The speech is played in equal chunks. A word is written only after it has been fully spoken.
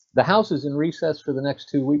The House is in recess for the next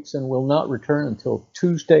 2 weeks and will not return until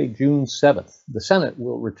Tuesday, June 7th. The Senate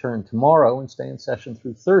will return tomorrow and stay in session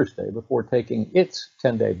through Thursday before taking its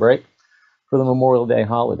 10-day break for the Memorial Day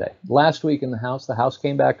holiday. Last week in the House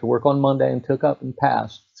came back to work on Monday and took up and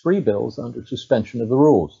passed 3 bills under suspension of the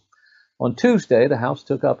rules. On Tuesday, the House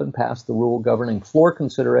took up and passed the rule governing floor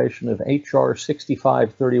consideration of H.R.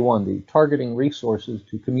 6531, the Targeting Resources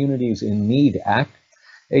to Communities in Need Act,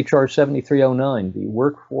 H.R. 7309, the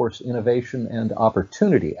Workforce Innovation and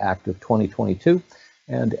Opportunity Act of 2022,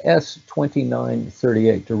 and S.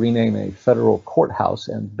 2938 to rename a federal courthouse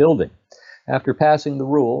and building. After passing the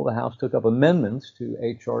rule, the House took up amendments to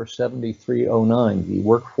H.R. 7309, the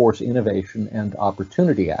Workforce Innovation and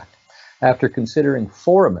Opportunity Act. After considering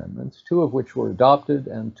 4 amendments, 2 of which were adopted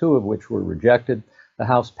and 2 of which were rejected, the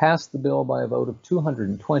House passed the bill by a vote of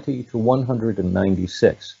 220 to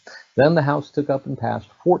 196. Then the House took up and passed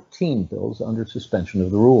 14 bills under suspension of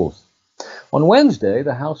the rules. On Wednesday,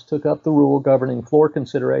 the House took up the rule governing floor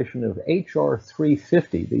consideration of H.R.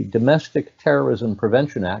 350, the Domestic Terrorism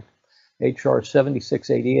Prevention Act, H.R.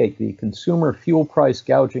 7688, the Consumer Fuel Price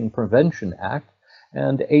Gouging Prevention Act,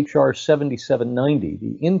 and H.R. 7790,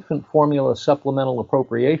 the Infant Formula Supplemental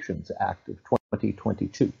Appropriations Act of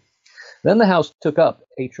 2022. Then the House took up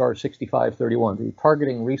H.R. 6531, the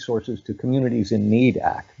Targeting Resources to Communities in Need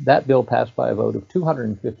Act. That bill passed by a vote of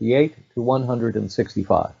 258 to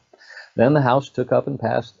 165. Then the House took up and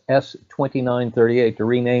passed S. 2938 to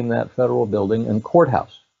rename that federal building and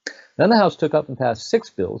courthouse. Then the House took up and passed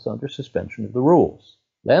 6 bills under suspension of the rules.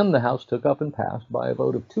 Then the House took up and passed by a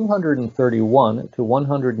vote of 231 to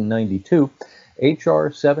 192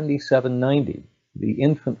 H.R. 7790, the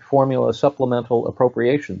Infant Formula Supplemental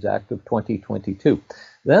Appropriations Act of 2022.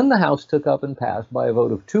 Then the House took up and passed by a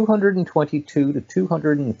vote of 222 to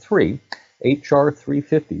 203 H.R.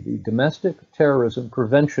 350, the Domestic Terrorism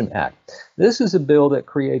Prevention Act. This is a bill that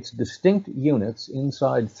creates distinct units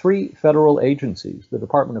inside 3 federal agencies, the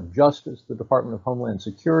Department of Justice, the Department of Homeland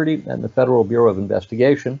Security, and the Federal Bureau of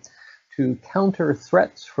Investigation, to counter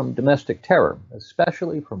threats from domestic terror,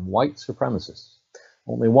 especially from white supremacists.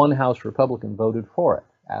 Only one House Republican voted for it,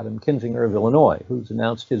 Adam Kinzinger of Illinois, who's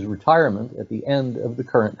announced his retirement at the end of the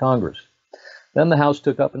current Congress. Then the House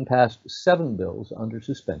took up and passed 7 bills under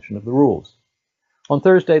suspension of the rules. On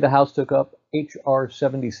Thursday, the House took up H.R.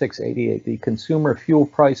 7688, the Consumer Fuel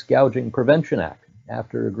Price Gouging Prevention Act.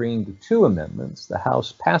 After agreeing to 2 amendments, the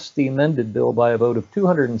House passed the amended bill by a vote of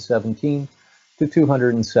 217 to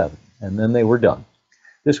 207, and then they were done.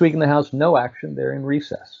 This week in the House, no action. They're in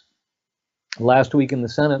recess. Last week in the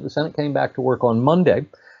Senate came back to work on Monday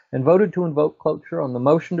and voted to invoke cloture on the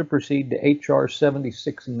motion to proceed to H.R.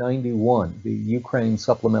 7691, the Ukraine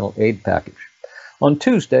Supplemental Aid Package. On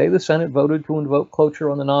Tuesday, the Senate voted to invoke cloture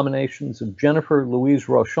on the nominations of Jennifer Louise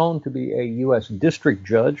Rochon to be a U.S. District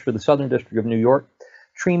Judge for the Southern District of New York,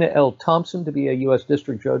 Trina L. Thompson to be a U.S.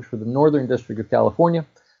 District Judge for the Northern District of California,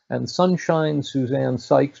 and Sunshine Suzanne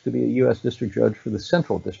Sykes to be a U.S. District Judge for the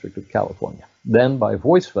Central District of California. Then, by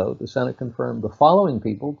voice vote, the Senate confirmed the following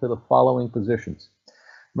people to the following positions: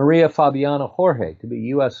 Maria Fabiana Jorge to be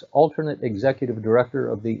U.S. Alternate Executive Director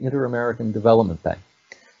of the Inter-American Development Bank,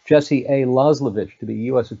 Jesse A. Loslovich to be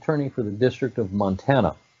U.S. Attorney for the District of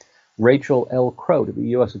Montana, Rachel L. Crow to be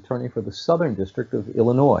U.S. Attorney for the Southern District of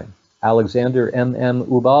Illinois, Alexander M.M.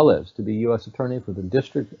 Ubales to be U.S. Attorney for the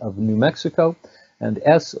District of New Mexico, and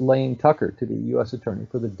S. Lane Tucker to be U.S. Attorney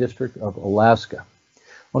for the District of Alaska.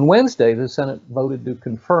 On Wednesday, the Senate voted to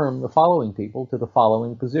confirm the following people to the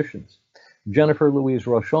following positions: Jennifer Louise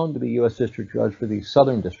Rochon to be U.S. District Judge for the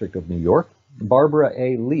Southern District of New York, Barbara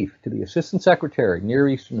A. Leaf to be Assistant Secretary, Near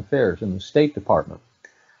Eastern Affairs in the State Department.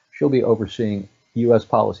 She'll be overseeing U.S.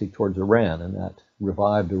 policy towards Iran and that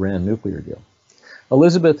revived Iran nuclear deal.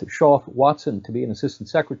 Elizabeth Shaw Watson to be an Assistant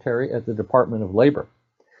Secretary at the Department of Labor.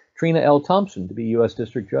 Trina L. Thompson to be U.S.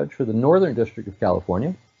 District Judge for the Northern District of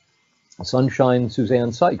California. Sunshine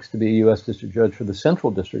Suzanne Sykes to be a U.S. District Judge for the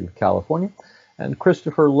Central District of California. And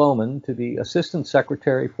Christopher Lohman to be Assistant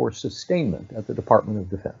Secretary for Sustainment at the Department of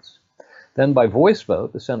Defense. Then by voice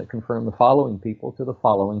vote, the Senate confirmed the following people to the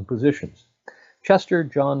following positions: Chester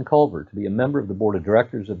John Culver to be a member of the Board of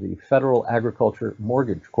Directors of the Federal Agriculture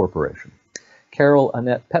Mortgage Corporation. Carol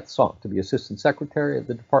Annette Petzonk to be Assistant Secretary at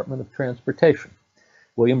the Department of Transportation.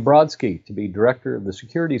 William Brodsky to be Director of the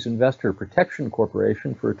Securities Investor Protection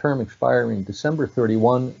Corporation for a term expiring December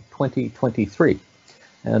 31, 2023.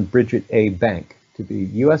 And Bridget A. Bank to be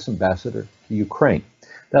U.S. Ambassador to Ukraine.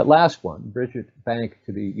 That last one, Bridget Bank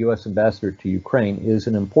to be U.S. Ambassador to Ukraine, is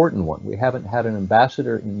an important one. We haven't had an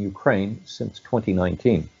ambassador in Ukraine since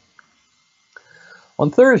 2019. On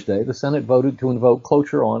Thursday, the Senate voted to invoke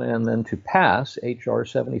cloture on and then to pass H.R.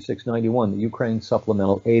 7691, the Ukraine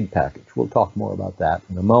Supplemental Aid Package. We'll talk more about that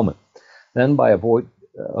in a moment. Then, by a vote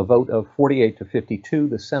of 48 to 52,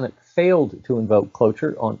 the Senate failed to invoke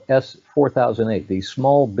cloture on S. 4008, the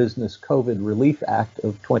Small Business COVID Relief Act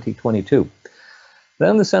of 2022.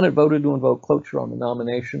 Then the Senate voted to invoke cloture on the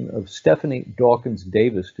nomination of Stephanie Dawkins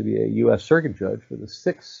Davis to be a U.S. Circuit Judge for the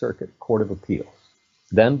Sixth Circuit Court of Appeals.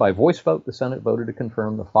 Then, by voice vote, the Senate voted to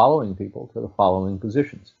confirm the following people to the following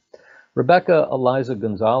positions. Rebecca Eliza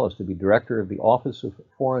Gonzalez to be Director of the Office of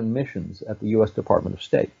Foreign Missions at the U.S. Department of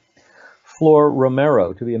State. Flor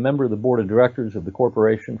Romero to be a member of the Board of Directors of the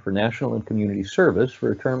Corporation for National and Community Service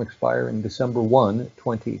for a term expiring December 1,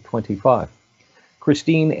 2025.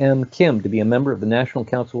 Christine M. Kim to be a member of the National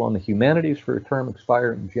Council on the Humanities for a term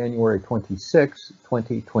expiring January 26,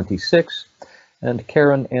 2026. And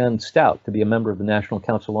Karen Ann Stout to be a member of the National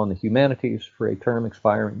Council on the Humanities for a term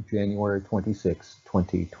expiring January 26,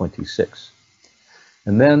 2026.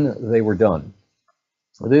 And then they were done.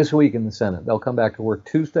 This week in the Senate, they'll come back to work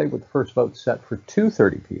Tuesday with the first vote set for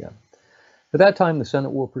 2:30 p.m. At that time, the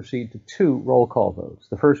Senate will proceed to 2 roll call votes.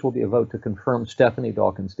 The first will be a vote to confirm Stephanie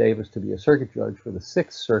Dawkins Davis to be a circuit judge for the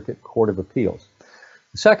Sixth Circuit Court of Appeals.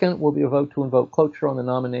 The second will be a vote to invoke cloture on the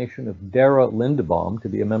nomination of Dara Lindebaum to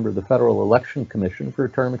be a member of the Federal Election Commission for a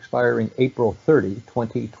term expiring April 30,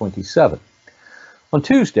 2027. On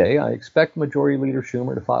Tuesday, I expect Majority Leader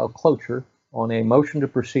Schumer to file cloture on a motion to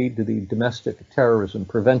proceed to the Domestic Terrorism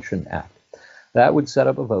Prevention Act. That would set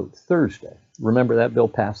up a vote Thursday. Remember, that bill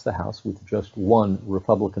passed the House with just 1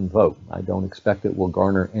 Republican vote. I don't expect it will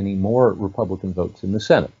garner any more Republican votes in the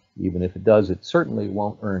Senate. Even if it does, it certainly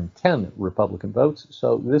won't earn 10 Republican votes,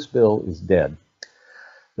 so this bill is dead.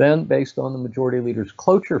 Then, based on the Majority Leader's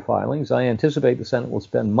cloture filings, I anticipate the Senate will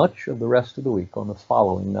spend much of the rest of the week on the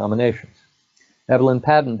following nominations. Evelyn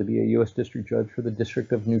Padden to be a U.S. District Judge for the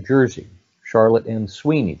District of New Jersey. Charlotte N.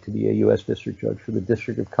 Sweeney to be a U.S. District Judge for the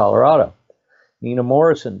District of Colorado. Nina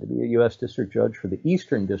Morrison to be a U.S. District Judge for the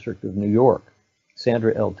Eastern District of New York.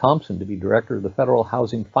 Sandra L. Thompson to be Director of the Federal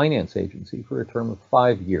Housing Finance Agency for a term of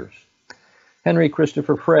 5 years. Henry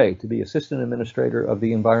Christopher Frey to be Assistant Administrator of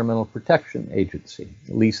the Environmental Protection Agency.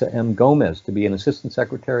 Lisa M. Gomez to be an Assistant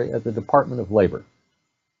Secretary at the Department of Labor.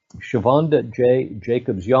 Shavonda J.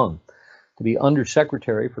 Jacobs-Young to be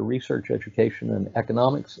Undersecretary for Research, Education, and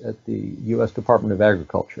Economics at the U.S. Department of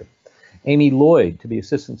Agriculture. Amy Lloyd to be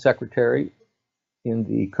Assistant Secretary in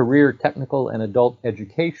the Career, Technical, and Adult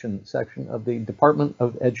Education section of the Department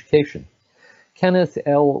of Education. Kenneth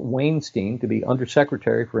L. Weinstein to be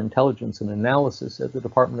Undersecretary for Intelligence and Analysis at the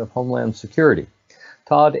Department of Homeland Security.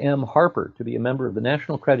 Todd M. Harper to be a member of the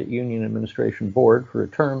National Credit Union Administration Board for a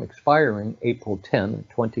term expiring April 10,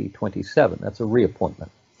 2027. That's a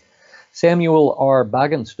reappointment. Samuel R.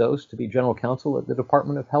 Bagenstos to be General Counsel at the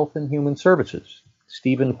Department of Health and Human Services.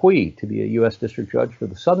 Stephen Hui to be a U.S. District Judge for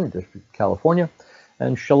the Southern District of California.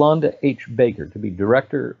 And Shalonda H. Baker to be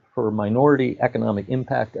Director for Minority Economic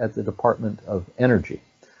Impact at the Department of Energy.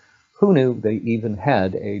 Who knew they even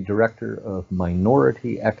had a Director of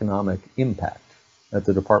Minority Economic Impact at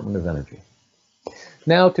the Department of Energy?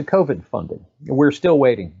 Now to COVID funding. We're still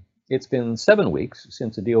waiting. It's been 7 weeks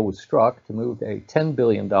since a deal was struck to move a $10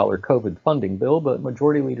 billion COVID funding bill, but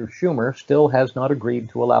Majority Leader Schumer still has not agreed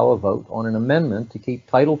to allow a vote on an amendment to keep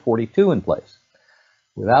Title 42 in place.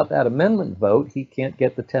 Without that amendment vote, he can't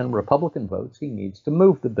get the 10 Republican votes he needs to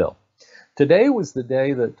move the bill. Today was the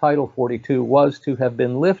day that Title 42 was to have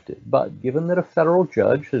been lifted, but given that a federal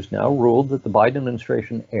judge has now ruled that the Biden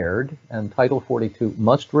administration erred and Title 42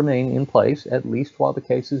 must remain in place, at least while the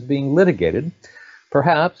case is being litigated,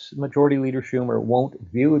 perhaps Majority Leader Schumer won't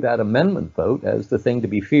view that amendment vote as the thing to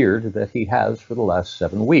be feared that he has for the last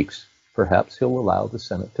 7 weeks. Perhaps he'll allow the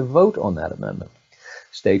Senate to vote on that amendment.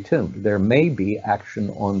 Stay tuned. There may be action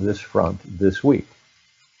on this front this week.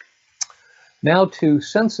 Now to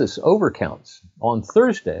census overcounts. On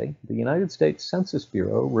Thursday, the United States Census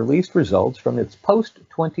Bureau released results from its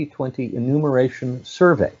post-2020 enumeration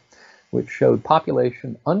survey, which showed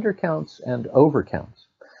population undercounts and overcounts.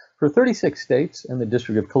 For 36 states and the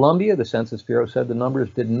District of Columbia, the Census Bureau said the numbers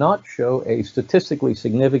did not show a statistically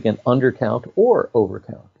significant undercount or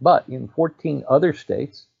overcount. But in 14 other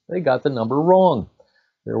states, they got the number wrong.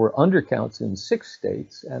 There were undercounts in 6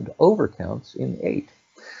 states and overcounts in 8.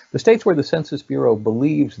 The states where the Census Bureau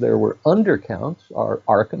believes there were undercounts are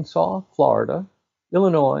Arkansas, Florida,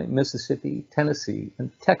 Illinois, Mississippi, Tennessee,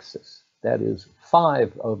 and Texas. That is,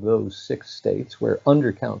 5 of those 6 states where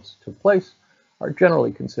undercounts took place are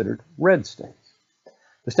generally considered red states.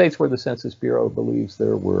 The states where the Census Bureau believes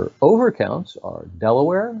there were overcounts are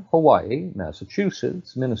Delaware, Hawaii,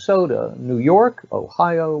 Massachusetts, Minnesota, New York,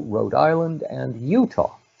 Ohio, Rhode Island, and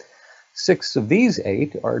Utah. 6 of these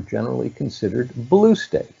 8 are generally considered blue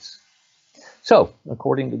states. So,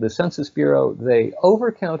 according to the Census Bureau, they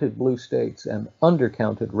overcounted blue states and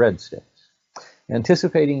undercounted red states.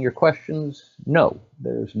 Anticipating your questions, no,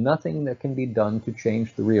 there's nothing that can be done to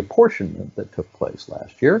change the reapportionment that took place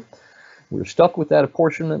last year. We're stuck with that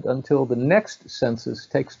apportionment until the next census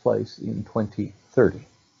takes place in 2030.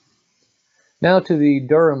 Now to the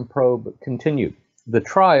Durham probe continued. The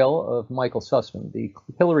trial of Michael Sussmann, the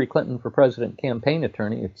Hillary Clinton for President campaign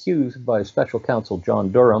attorney accused by special counsel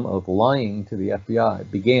John Durham of lying to the FBI,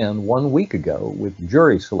 began 1 week ago with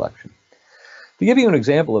jury selection. To give you an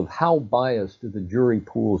example of how biased the jury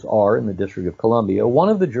pools are in the District of Columbia, one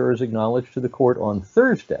of the jurors acknowledged to the court on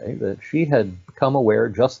Thursday that she had become aware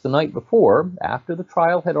just the night before, after the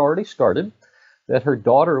trial had already started, that her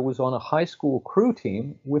daughter was on a high school crew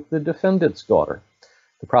team with the defendant's daughter.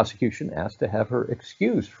 The prosecution asked to have her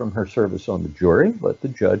excused from her service on the jury, but the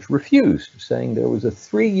judge refused, saying there was a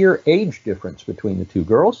 3-year age difference between the 2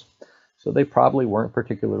 girls, so they probably weren't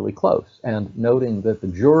particularly close, and noting that the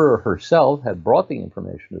juror herself had brought the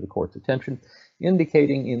information to the court's attention,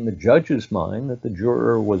 indicating in the judge's mind that the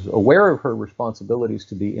juror was aware of her responsibilities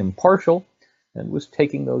to be impartial and was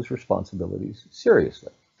taking those responsibilities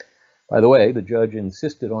seriously. By the way, the judge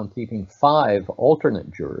insisted on keeping 5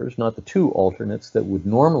 alternate jurors, not the 2 alternates that would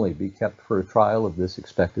normally be kept for a trial of this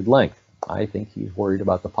expected length. I think he's worried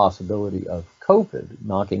about the possibility of COVID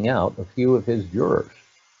knocking out a few of his jurors.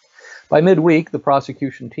 By midweek, the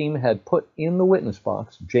prosecution team had put in the witness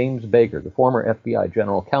box James Baker, the former FBI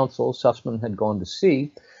general counsel Sussmann had gone to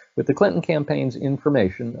see, with the Clinton campaign's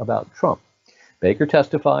information about Trump. Baker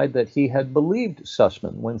testified that he had believed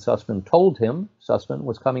Sussmann when Sussmann told him Sussmann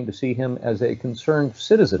was coming to see him as a concerned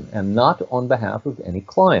citizen and not on behalf of any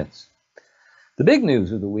clients. The big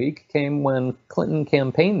news of the week came when Clinton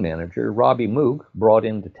campaign manager Robbie Moog, brought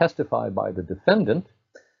in to testify by the defendant,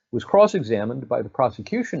 was cross-examined by the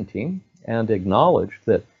prosecution team and acknowledged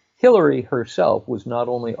that Hillary herself was not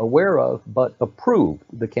only aware of, but approved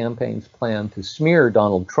the campaign's plan to smear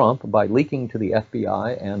Donald Trump by leaking to the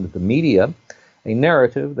FBI and the media a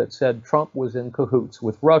narrative that said Trump was in cahoots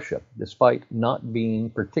with Russia, despite not being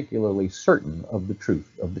particularly certain of the truth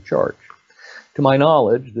of the charge. To my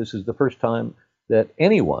knowledge, this is the first time that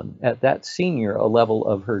anyone at that senior a level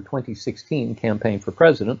of her 2016 campaign for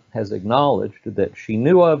president has acknowledged that she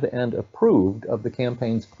knew of and approved of the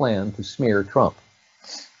campaign's plan to smear Trump.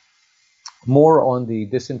 More on the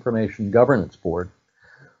Disinformation Governance Board.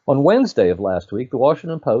 On Wednesday of last week, the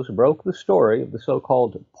Washington Post broke the story of the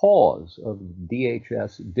so-called pause of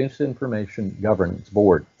DHS Disinformation Governance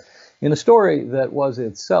Board. In a story that was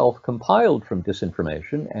itself compiled from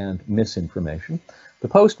disinformation and misinformation, the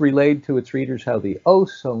Post relayed to its readers how the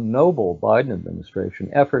oh-so-noble Biden administration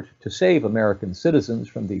effort to save American citizens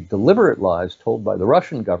from the deliberate lies told by the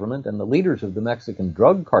Russian government and the leaders of the Mexican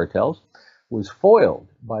drug cartels was foiled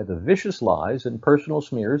by the vicious lies and personal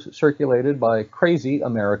smears circulated by crazy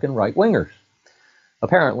American right-wingers.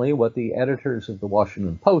 Apparently, what the editors of the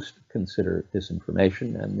Washington Post consider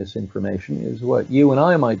disinformation and misinformation is what you and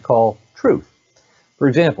I might call truth. For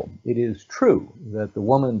example, it is true that the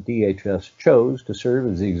woman DHS chose to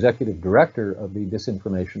serve as the executive director of the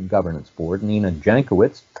Disinformation Governance Board, Nina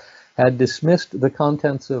Jankowicz, had dismissed the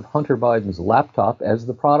contents of Hunter Biden's laptop as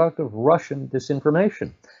the product of Russian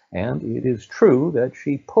disinformation, and it is true that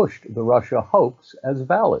she pushed the Russia hoax as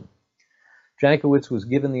valid. Jankowicz was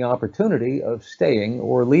given the opportunity of staying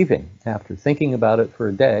or leaving. After thinking about it for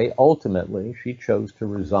a day, ultimately she chose to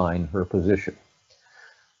resign her position.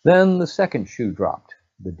 Then the second shoe dropped.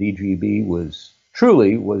 The DGB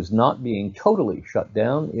was not being totally shut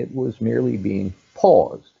down, it was merely being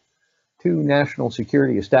paused. 2 national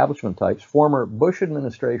security establishment types, former Bush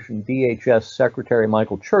administration DHS Secretary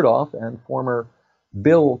Michael Chertoff and former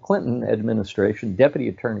Bill Clinton administration Deputy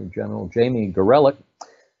Attorney General Jamie Gorelick,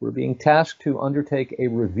 were being tasked to undertake a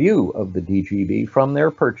review of the DGB from their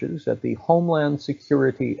perches at the Homeland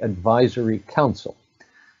Security Advisory Council.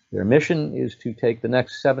 Their mission is to take the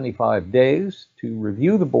next 75 days to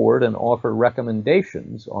review the board and offer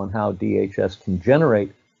recommendations on how DHS can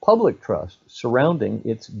generate public trust surrounding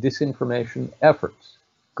its disinformation efforts.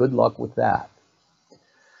 Good luck with that.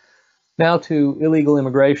 Now to illegal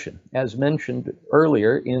immigration. As mentioned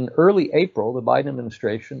earlier, in early April, the Biden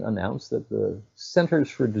administration announced that the Centers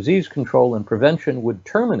for Disease Control and Prevention would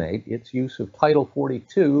terminate its use of Title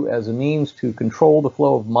 42 as a means to control the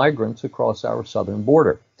flow of migrants across our southern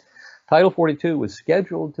border. Title 42 was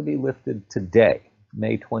scheduled to be lifted today.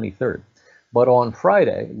 May 23rd. But on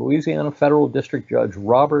Friday, Louisiana Federal District Judge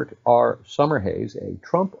Robert R. Summerhays, a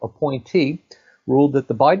Trump appointee, ruled that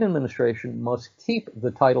the Biden administration must keep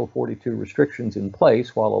the Title 42 restrictions in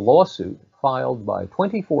place while a lawsuit filed by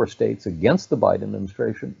 24 states against the Biden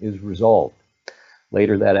administration is resolved.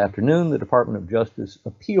 Later that afternoon, the Department of Justice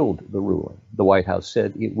appealed the ruling. The White House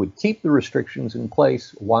said it would keep the restrictions in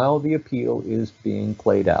place while the appeal is being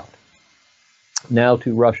played out. Now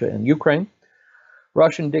to Russia and Ukraine.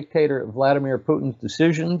 Russian dictator Vladimir Putin's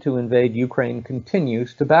decision to invade Ukraine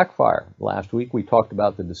continues to backfire. Last week, we talked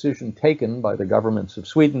about the decision taken by the governments of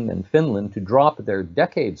Sweden and Finland to drop their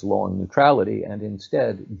decades-long neutrality and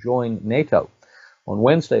instead join NATO. On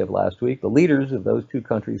Wednesday of last week, the leaders of those two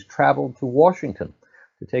countries traveled to Washington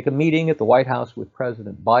to take a meeting at the White House with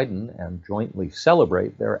President Biden and jointly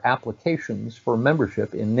celebrate their applications for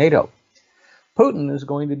membership in NATO. Putin is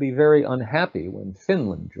going to be very unhappy when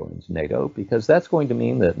Finland joins NATO, because that's going to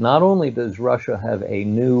mean that not only does Russia have a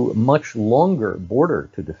new, much longer border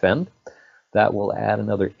to defend, that will add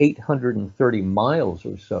another 830 miles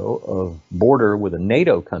or so of border with a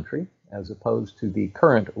NATO country, as opposed to the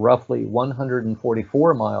current roughly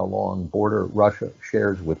 144-mile-long border Russia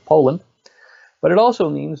shares with Poland. But it also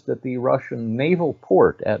means that the Russian naval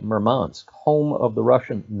port at Murmansk, home of the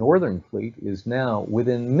Russian Northern Fleet, is now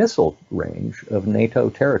within missile range of NATO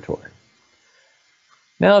territory.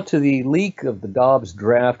 Now to the leak of the Dobbs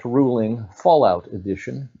draft ruling Fallout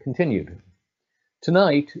Edition continued.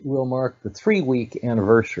 Tonight will mark the 3-week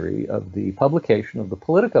anniversary of the publication of the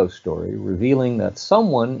Politico story revealing that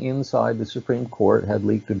someone inside the Supreme Court had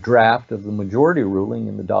leaked a draft of the majority ruling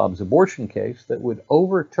in the Dobbs abortion case that would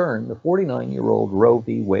overturn the 49-year-old Roe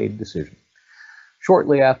v. Wade decision.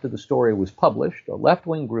 Shortly after the story was published, a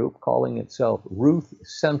left-wing group calling itself Ruth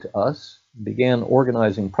Sent Us began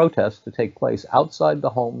organizing protests to take place outside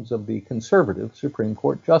the homes of the conservative Supreme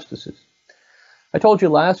Court justices. I told you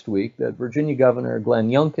last week that Virginia Governor Glenn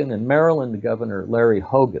Youngkin and Maryland Governor Larry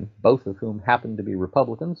Hogan, both of whom happen to be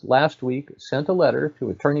Republicans, last week sent a letter to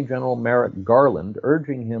Attorney General Merrick Garland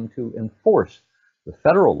urging him to enforce the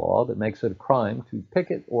federal law that makes it a crime to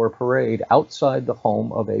picket or parade outside the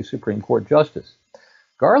home of a Supreme Court justice.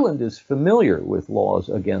 Garland is familiar with laws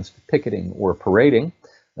against picketing or parading.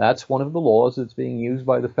 That's one of the laws that's being used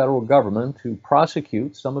by the federal government to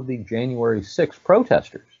prosecute some of the January 6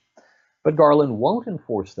 protesters. But Garland won't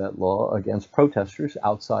enforce that law against protesters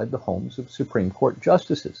outside the homes of Supreme Court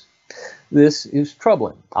justices. This is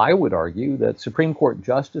troubling. I would argue that Supreme Court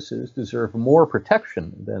justices deserve more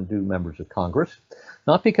protection than do members of Congress,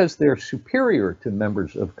 not because they're superior to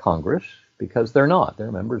members of Congress, because they're not.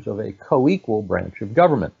 They're members of a co-equal branch of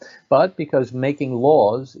government, but because making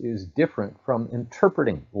laws is different from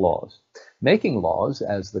interpreting laws. Making laws,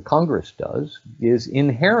 as the Congress does, is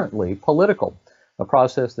inherently political, a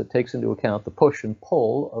process that takes into account the push and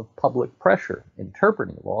pull of public pressure.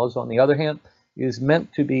 Interpreting laws, on the other hand, is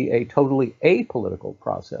meant to be a totally apolitical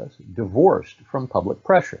process, divorced from public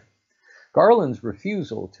pressure. Garland's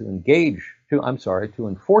refusal to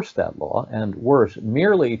enforce that law, and worse,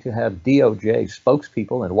 merely to have DOJ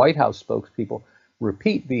spokespeople and White House spokespeople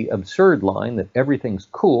repeat the absurd line that everything's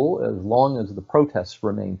cool as long as the protests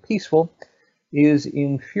remain peaceful, is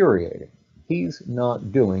infuriating. He's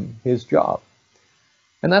not doing his job.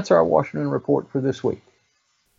 And that's our Washington Report for this week.